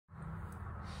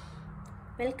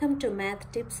Welcome to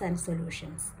Math Tips and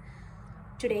Solutions.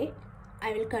 Today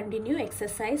I will continue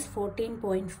exercise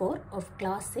 14.4 of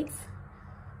class 6,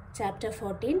 chapter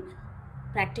 14,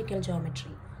 practical geometry.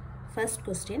 First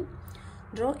question,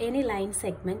 draw any line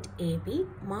segment AB,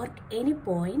 mark any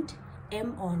point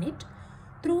M on it.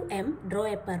 Through M,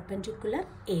 draw a perpendicular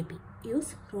AB.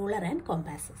 Use ruler and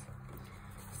compasses.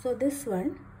 So this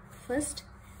one, first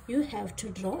you have to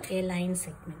draw a line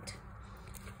segment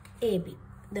AB.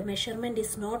 The measurement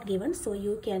is not given, so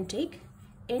you can take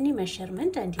any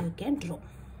measurement and you can draw.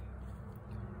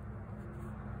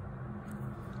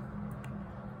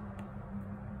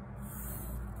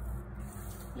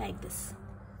 Like this.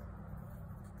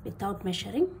 Without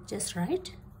measuring, just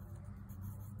write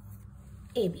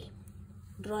AB.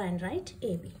 Draw and write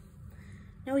AB.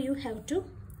 Now you have to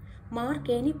mark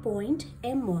any point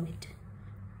M on it.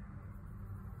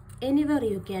 Anywhere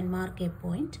you can mark a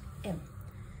point M.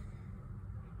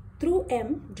 Through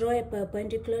M, draw a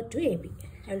perpendicular to AB.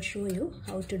 I will show you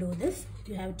how to do this.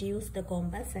 You have to use the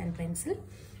compass and pencil.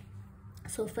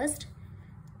 So first,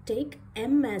 take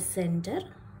M as center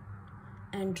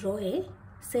and draw a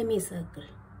semicircle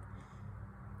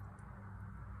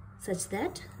such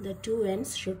that the two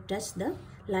ends should touch the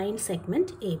line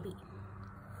segment AB.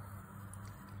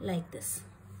 Like this.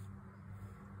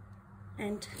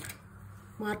 And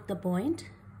mark the point.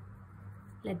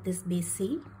 Let this be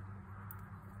C.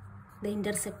 The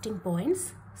intersecting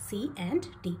points C and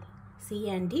D. C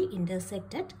and D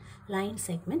intersect at line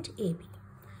segment AB.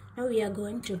 Now we are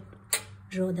going to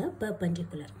draw the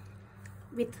perpendicular.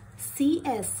 With C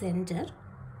as center,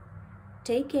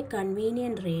 take a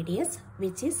convenient radius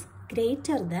which is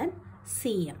greater than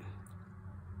CM.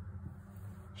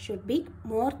 Should be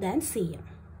more than CM.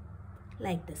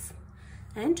 Like this.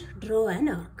 And draw an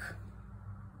arc.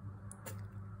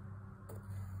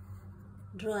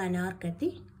 Draw an arc at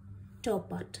the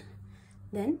top part.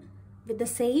 Then with the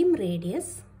same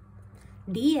radius,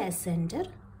 D as center,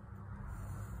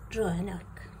 draw an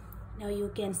arc. Now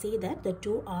you can see that the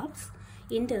two arcs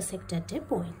intersect at a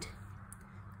point.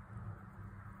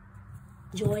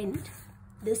 Join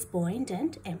this point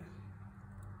and M.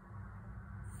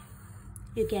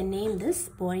 You can name this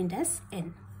point as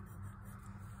N.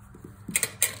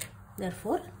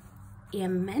 Therefore,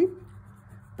 MN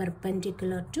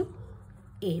perpendicular to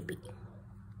AB.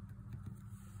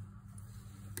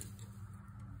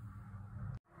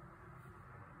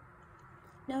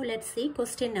 Now let's see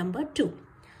question number 2.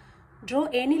 Draw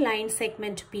any line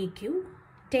segment PQ.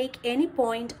 Take any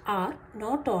point R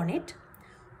not on it.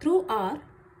 Through R,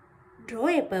 draw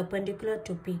a perpendicular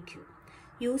to PQ.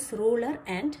 Use ruler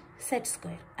and set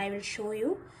square. I will show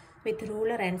you with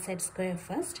ruler and set square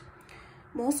first.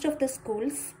 Most of the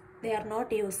schools, they are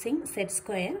not using set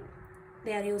square.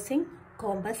 They are using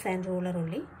compass and ruler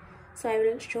only. So I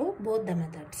will show both the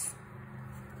methods.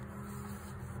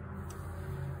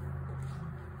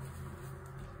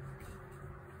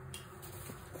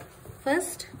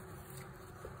 First,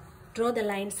 draw the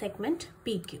line segment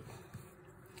PQ.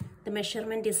 The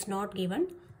measurement is not given,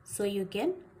 so you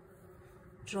can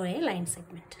draw a line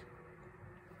segment.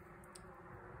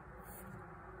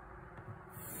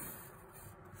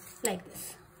 Like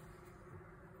this.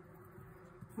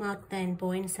 Mark the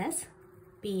endpoints as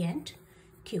P and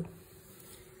Q.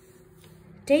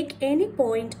 Take any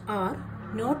point R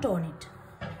not on it.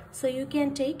 So you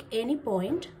can take any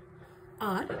point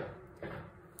R.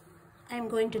 I am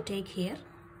going to take here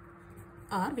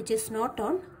R, which is not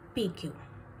on PQ.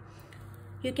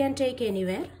 You can take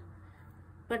anywhere,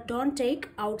 but don't take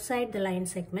outside the line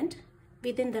segment,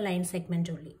 within the line segment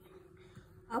only.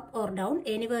 Up or down,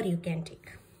 anywhere you can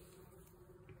take.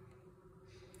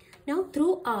 Now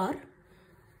through R,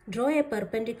 draw a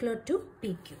perpendicular to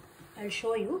PQ. I'll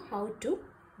show you how to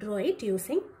draw it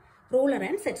using ruler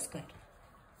and set square.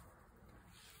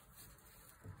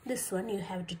 This one you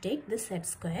have to take this set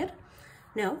square.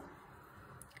 Now,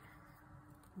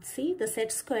 see the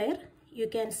set square, you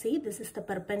can see this is the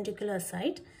perpendicular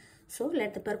side. So,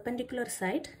 let the perpendicular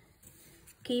side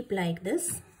keep like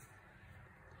this.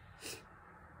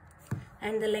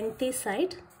 And the lengthy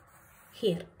side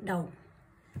here, down.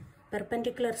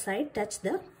 Perpendicular side touch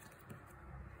the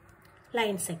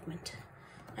line segment.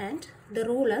 And the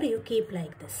ruler you keep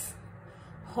like this.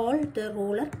 Hold the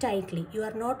ruler tightly. You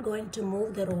are not going to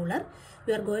move the ruler.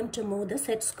 You are going to move the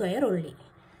set square only.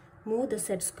 Move the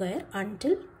set square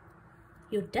until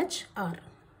you touch R.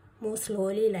 Move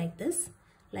slowly like this,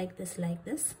 like this, like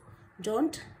this.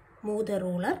 Don't move the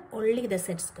ruler, only the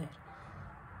set square.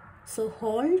 So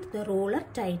hold the ruler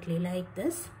tightly like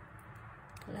this,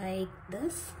 like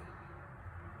this.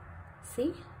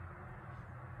 See?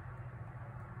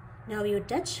 Now you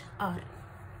touch R,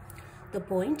 the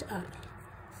point R,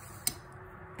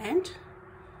 and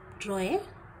draw a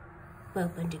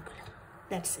perpendicular.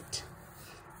 That's it.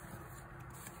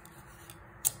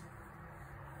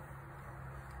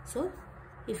 So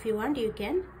if you want, you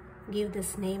can give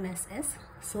this name as S.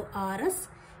 So RS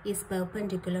is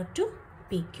perpendicular to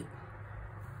PQ.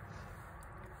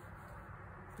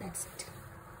 That's it.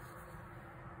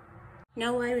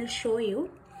 Now I will show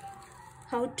you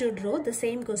how to draw the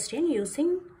same question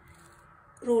using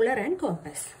ruler and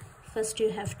compass. First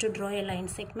you have to draw a line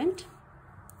segment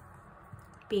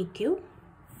PQ.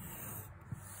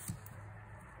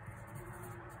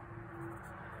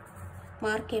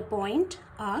 Mark a point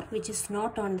R which is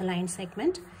not on the line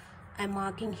segment. I am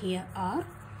marking here R.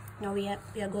 Now we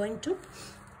are going to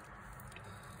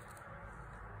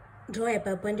draw a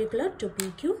perpendicular to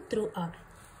PQ through R.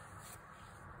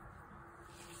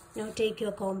 Now take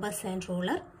your compass and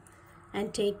ruler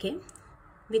and take a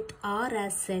with R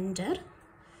as center,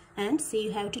 and see,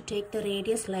 you have to take the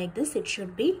radius like this. It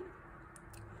should be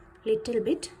little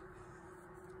bit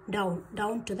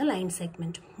down to the line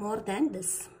segment, more than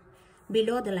this,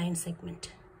 below the line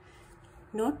segment,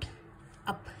 not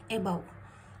up above.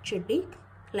 Should be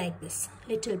like this,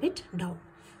 little bit down,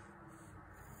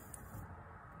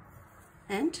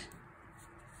 and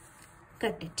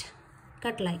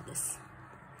cut like this.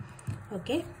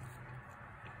 Okay,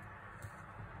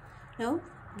 now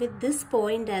with this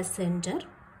point as center,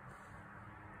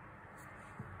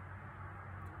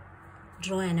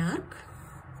 draw an arc,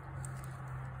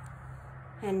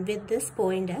 and with this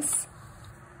point as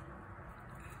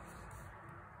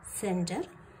center,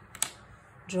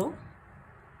 draw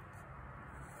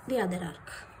the other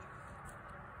arc.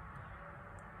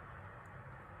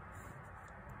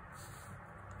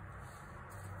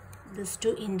 These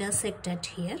two intersect at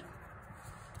here.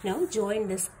 Now join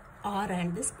this R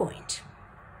and this point.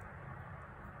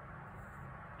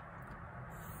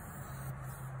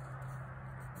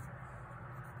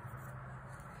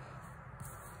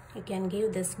 You can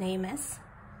give this name as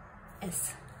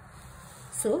S.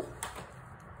 So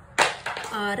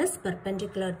R is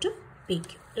perpendicular to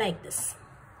PQ, like this.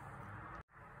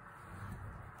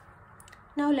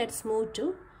 Now let's move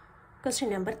to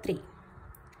question number 3.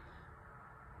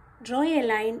 Draw a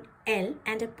line L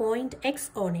and a point X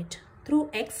on it.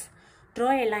 Through X,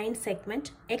 draw a line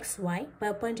segment XY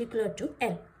perpendicular to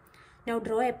L. Now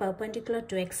draw a perpendicular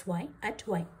to XY at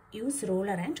Y. Use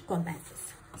ruler and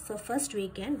compasses. So first we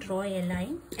can draw a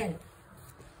line L.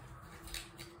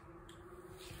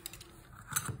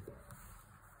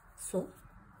 So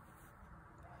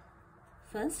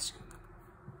first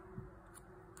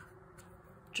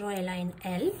draw a line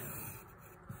L.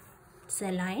 It's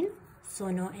a line, so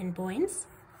no endpoints.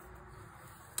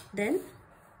 Then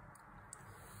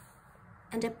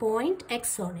and a point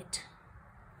X on it.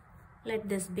 Let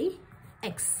this be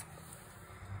X.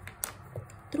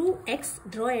 Through X,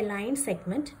 draw a line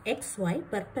segment XY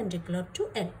perpendicular to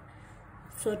L.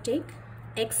 So take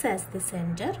X as the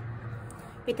center.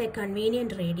 With a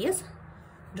convenient radius,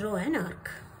 draw an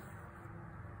arc.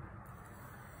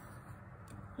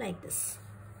 Like this.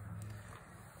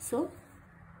 So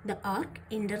the arc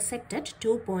intersected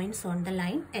 2 points on the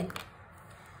line L.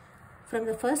 From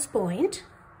the first point,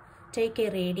 take a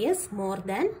radius more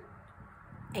than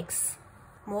X,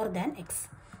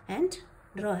 and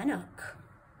draw an arc.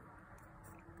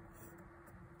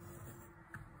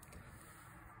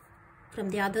 From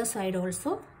the other side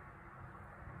also,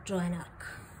 draw an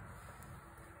arc.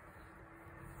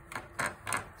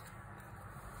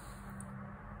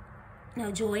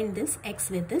 Now join this X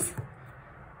with this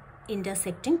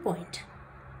intersecting point.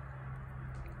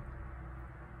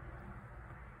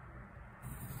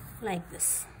 Like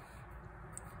this.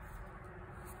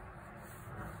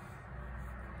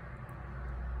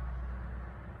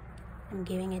 I'm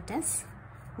giving it as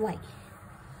Y.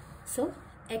 So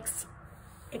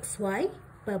XY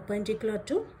perpendicular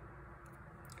to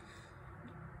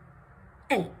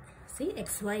L. See,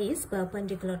 XY is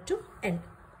perpendicular to L.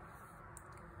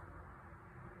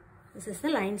 This is the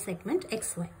line segment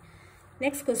XY.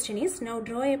 Next question is, now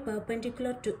draw a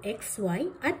perpendicular to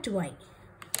XY at Y.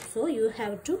 So you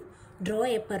have to draw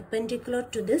a perpendicular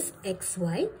to this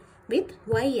XY with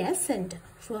Y as center.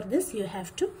 For this you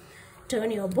have to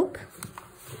turn your book.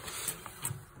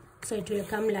 So it will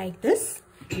come like this.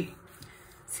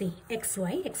 See,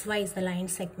 XY is the line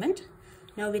segment.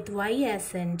 Now with Y as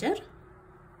center,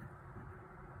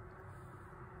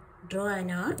 draw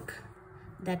an arc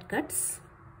that cuts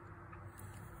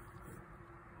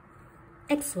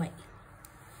XY.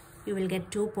 You will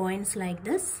get 2 points like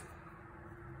this.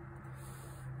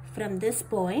 From this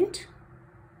point,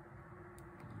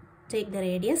 take the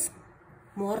radius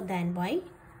more than y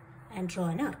and draw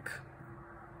an arc.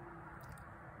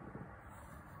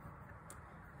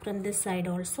 From this side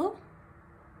also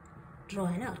draw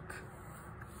an arc.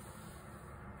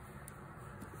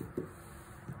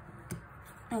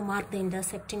 Now mark the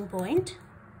intersecting point.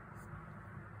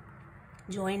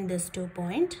 Join this 2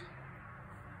 points.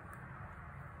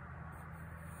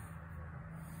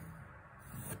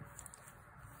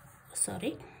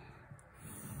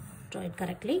 Draw it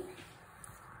correctly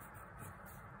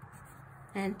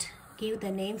and give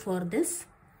the name for this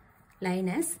line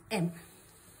as M.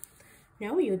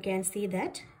 Now you can see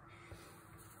that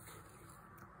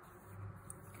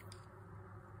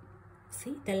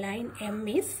the line M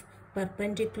is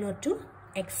perpendicular to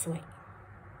XY.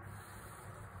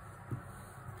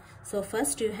 So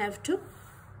first you have to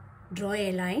draw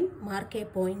a line, mark a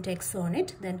point X on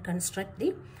it, then construct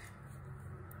the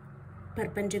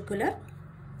perpendicular.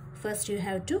 First you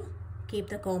have to keep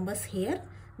the compass here,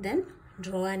 then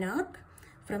draw an arc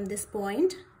from this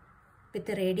point with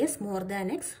the radius more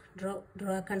than X.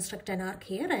 Construct an arc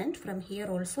here, and from here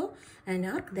also an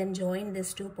arc, then join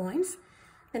these 2 points.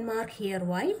 Then mark here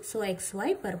Y, so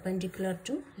XY perpendicular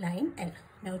to line L.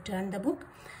 Now turn the book,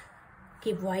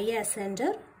 keep Y as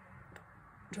center,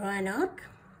 draw an arc.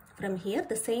 From here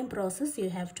the same process you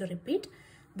have to repeat.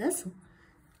 Thus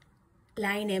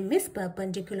line M is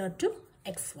perpendicular to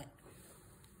XY.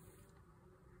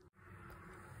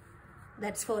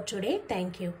 That's for today.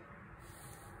 Thank you.